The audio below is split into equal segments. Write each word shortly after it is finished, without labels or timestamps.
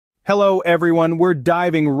Hello everyone, we're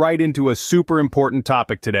diving right into a super important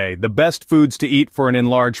topic today, the best foods to eat for an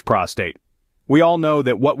enlarged prostate. We all know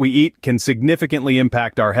that what we eat can significantly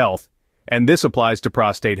impact our health, and this applies to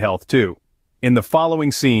prostate health too. In the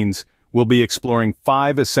following scenes, we'll be exploring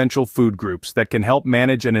 5 essential food groups that can help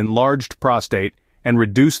manage an enlarged prostate and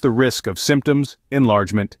reduce the risk of symptoms,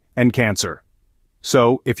 enlargement, and cancer.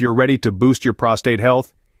 So, if you're ready to boost your prostate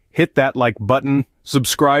health, hit that like button,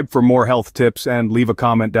 subscribe for more health tips, and leave a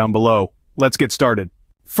comment down below. Let's get started.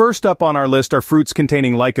 First up on our list are fruits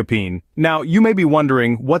containing lycopene. Now, you may be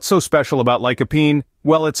wondering, what's so special about lycopene?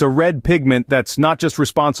 Well, it's a red pigment that's not just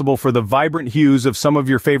responsible for the vibrant hues of some of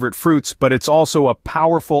your favorite fruits, but it's also a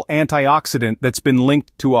powerful antioxidant that's been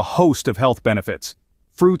linked to a host of health benefits.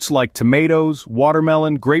 Fruits like tomatoes,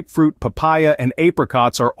 watermelon, grapefruit, papaya, and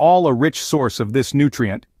apricots are all a rich source of this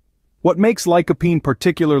nutrient. What makes lycopene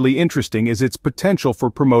particularly interesting is its potential for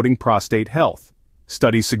promoting prostate health.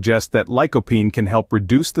 Studies suggest that lycopene can help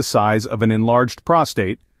reduce the size of an enlarged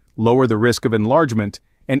prostate, lower the risk of enlargement,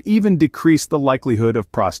 and even decrease the likelihood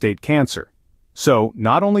of prostate cancer. So,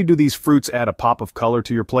 not only do these fruits add a pop of color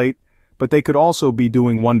to your plate, but they could also be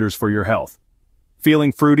doing wonders for your health.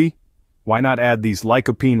 Feeling fruity? Why not add these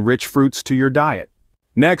lycopene-rich fruits to your diet?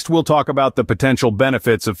 Next, we'll talk about the potential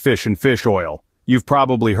benefits of fish and fish oil. You've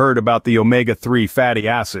probably heard about the omega-3 fatty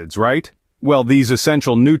acids, right? Well, these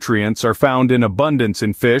essential nutrients are found in abundance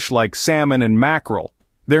in fish like salmon and mackerel.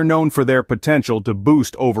 They're known for their potential to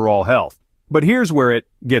boost overall health. But here's where it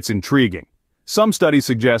gets intriguing. Some studies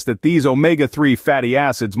suggest that these omega-3 fatty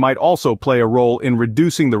acids might also play a role in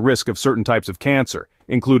reducing the risk of certain types of cancer,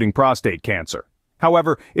 including prostate cancer.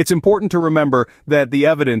 However, it's important to remember that the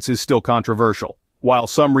evidence is still controversial. While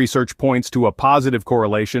some research points to a positive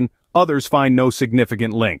correlation, others find no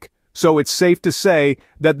significant link. So it's safe to say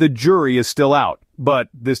that the jury is still out, but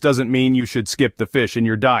this doesn't mean you should skip the fish in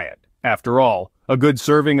your diet. After all, a good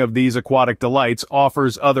serving of these aquatic delights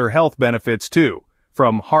offers other health benefits too,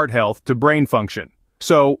 from heart health to brain function.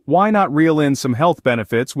 So why not reel in some health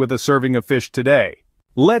benefits with a serving of fish today?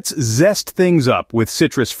 Let's zest things up with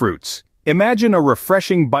citrus fruits. Imagine a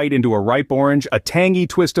refreshing bite into a ripe orange, a tangy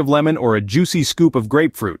twist of lemon, or a juicy scoop of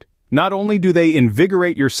grapefruit. Not only do they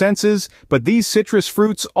invigorate your senses, but these citrus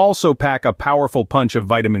fruits also pack a powerful punch of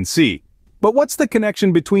vitamin C. But what's the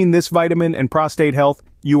connection between this vitamin and prostate health,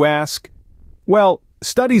 you ask? Well,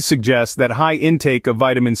 studies suggest that high intake of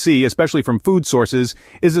vitamin C, especially from food sources,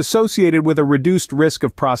 is associated with a reduced risk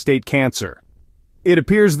of prostate cancer. It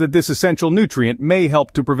appears that this essential nutrient may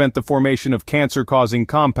help to prevent the formation of cancer-causing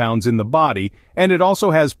compounds in the body, and it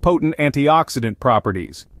also has potent antioxidant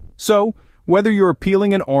properties. So, whether you're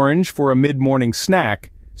peeling an orange for a mid-morning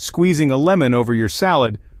snack, squeezing a lemon over your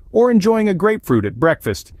salad, or enjoying a grapefruit at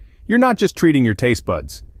breakfast, you're not just treating your taste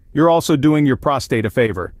buds. You're also doing your prostate a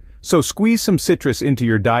favor. So squeeze some citrus into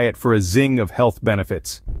your diet for a zing of health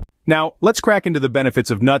benefits. Now, let's crack into the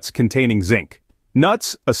benefits of nuts containing zinc.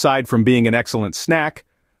 Nuts, aside from being an excellent snack,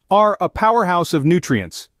 are a powerhouse of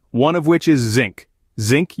nutrients, one of which is zinc.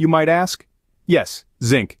 Zinc, you might ask? Yes,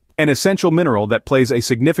 zinc, an essential mineral that plays a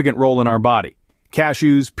significant role in our body.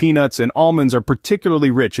 Cashews, peanuts, and almonds are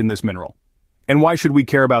particularly rich in this mineral. And why should we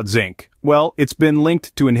care about zinc? Well, it's been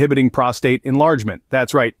linked to inhibiting prostate enlargement.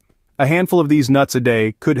 That's right. A handful of these nuts a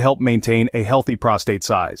day could help maintain a healthy prostate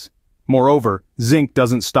size. Moreover, zinc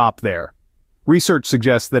doesn't stop there. Research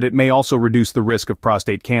suggests that it may also reduce the risk of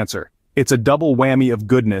prostate cancer. It's a double whammy of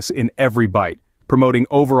goodness in every bite, promoting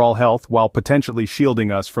overall health while potentially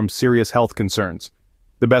shielding us from serious health concerns.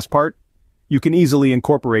 The best part? You can easily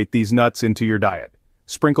incorporate these nuts into your diet.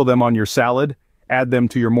 Sprinkle them on your salad, add them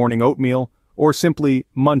to your morning oatmeal, or simply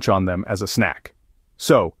munch on them as a snack.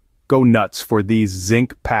 So, go nuts for these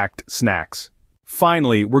zinc-packed snacks.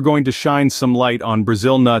 Finally, we're going to shine some light on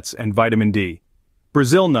Brazil nuts and vitamin D.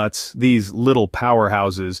 Brazil nuts, these little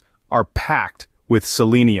powerhouses, are packed with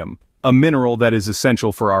selenium, a mineral that is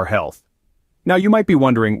essential for our health. Now you might be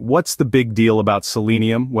wondering, what's the big deal about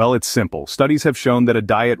selenium? Well, it's simple. Studies have shown that a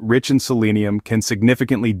diet rich in selenium can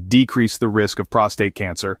significantly decrease the risk of prostate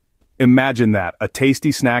cancer. Imagine that, a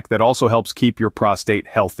tasty snack that also helps keep your prostate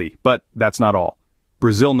healthy. But that's not all.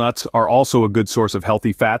 Brazil nuts are also a good source of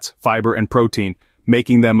healthy fats, fiber, and protein,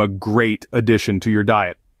 making them a great addition to your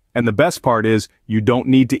diet. And the best part is, you don't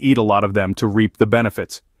need to eat a lot of them to reap the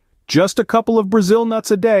benefits. Just a couple of Brazil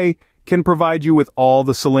nuts a day can provide you with all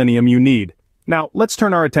the selenium you need. Now, let's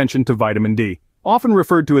turn our attention to vitamin D. Often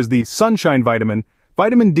referred to as the sunshine vitamin,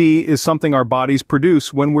 vitamin D is something our bodies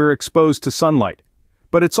produce when we're exposed to sunlight.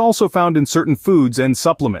 But it's also found in certain foods and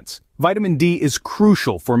supplements. Vitamin D is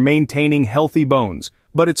crucial for maintaining healthy bones,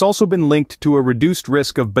 but it's also been linked to a reduced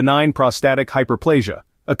risk of benign prostatic hyperplasia,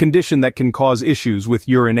 a condition that can cause issues with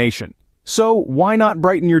urination. So, why not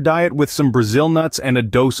brighten your diet with some Brazil nuts and a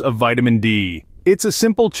dose of vitamin D? It's a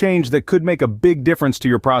simple change that could make a big difference to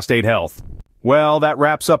your prostate health. Well, that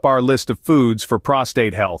wraps up our list of foods for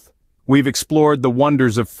prostate health. We've explored the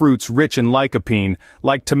wonders of fruits rich in lycopene,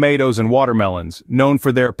 like tomatoes and watermelons, known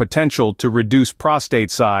for their potential to reduce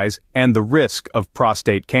prostate size and the risk of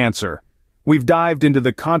prostate cancer. We've dived into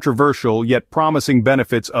the controversial yet promising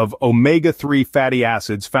benefits of omega-3 fatty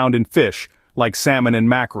acids found in fish, like salmon and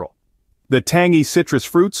mackerel. The tangy citrus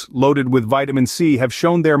fruits, loaded with vitamin C, have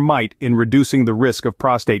shown their might in reducing the risk of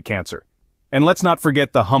prostate cancer. And let's not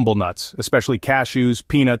forget the humble nuts, especially cashews,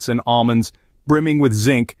 peanuts, and almonds, brimming with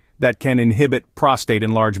zinc that can inhibit prostate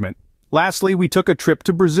enlargement. Lastly, we took a trip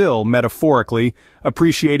to Brazil, metaphorically,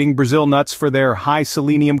 appreciating Brazil nuts for their high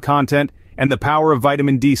selenium content and the power of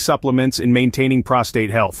vitamin D supplements in maintaining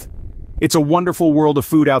prostate health. It's a wonderful world of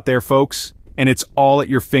food out there, folks, and it's all at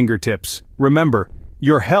your fingertips. Remember,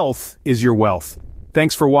 your health is your wealth.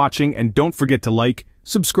 Thanks for watching, and don't forget to like,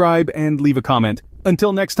 subscribe, and leave a comment.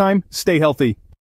 Until next time, stay healthy.